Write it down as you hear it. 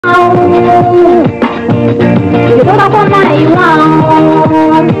kutoka kwa mai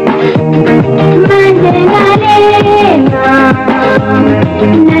wao. Manje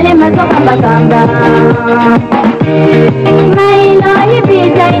Nalema Vokambakamba, mailo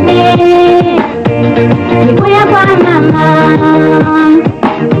nipita ine nikuya kwa mama.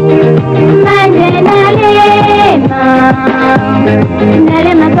 Manje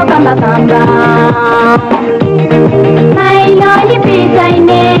Nalema Vokambakamba, mailo nipita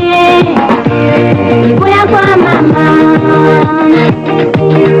ine nikuya kwa mama.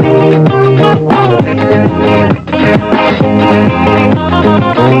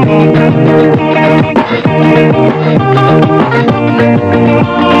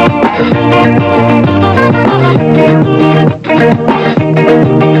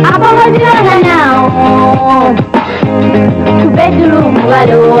 Abawazirana nao bedroom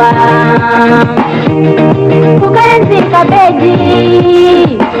walowa kukaenzi kabeji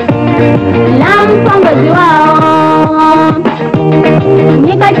la mpongozi wao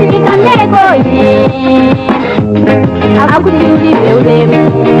nikachinika mnegoye akuliulive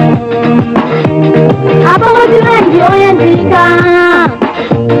ulemu abawazirani oyenzika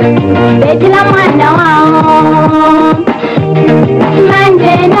beji la mwana wao.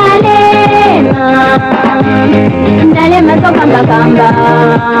 Manje Nalema Vokambakamba,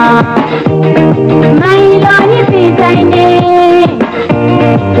 mailo nipita ine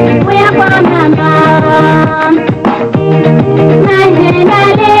kuya kwa mama. Manje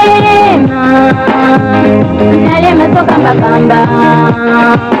Nalema Vokambakamba,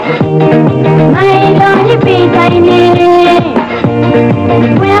 mailo nipita ine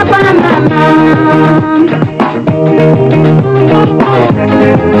kuya kwa mama.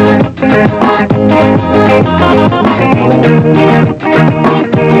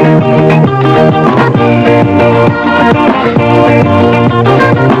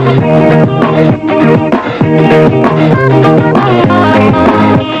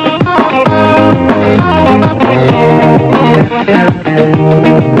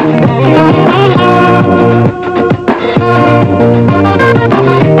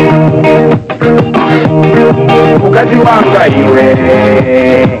 Mukazi wanga iwe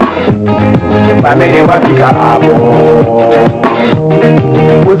pamene wafika hapo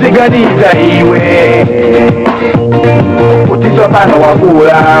kuziganiza iwe kutizo pano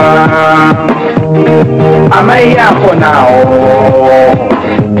wakula amai yako nao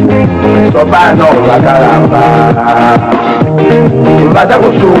sopano wakalamba baza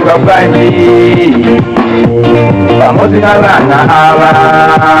kusunga bwanji pamozi na bana aba.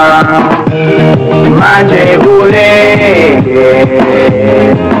 Manje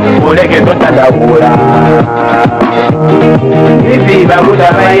uleke totadabula ifiba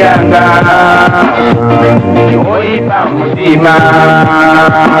kutabayanga oipa mutima.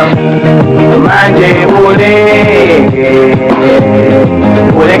 Manje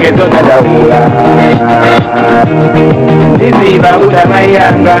uleke totadabula ifiba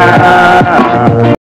kutabayanga.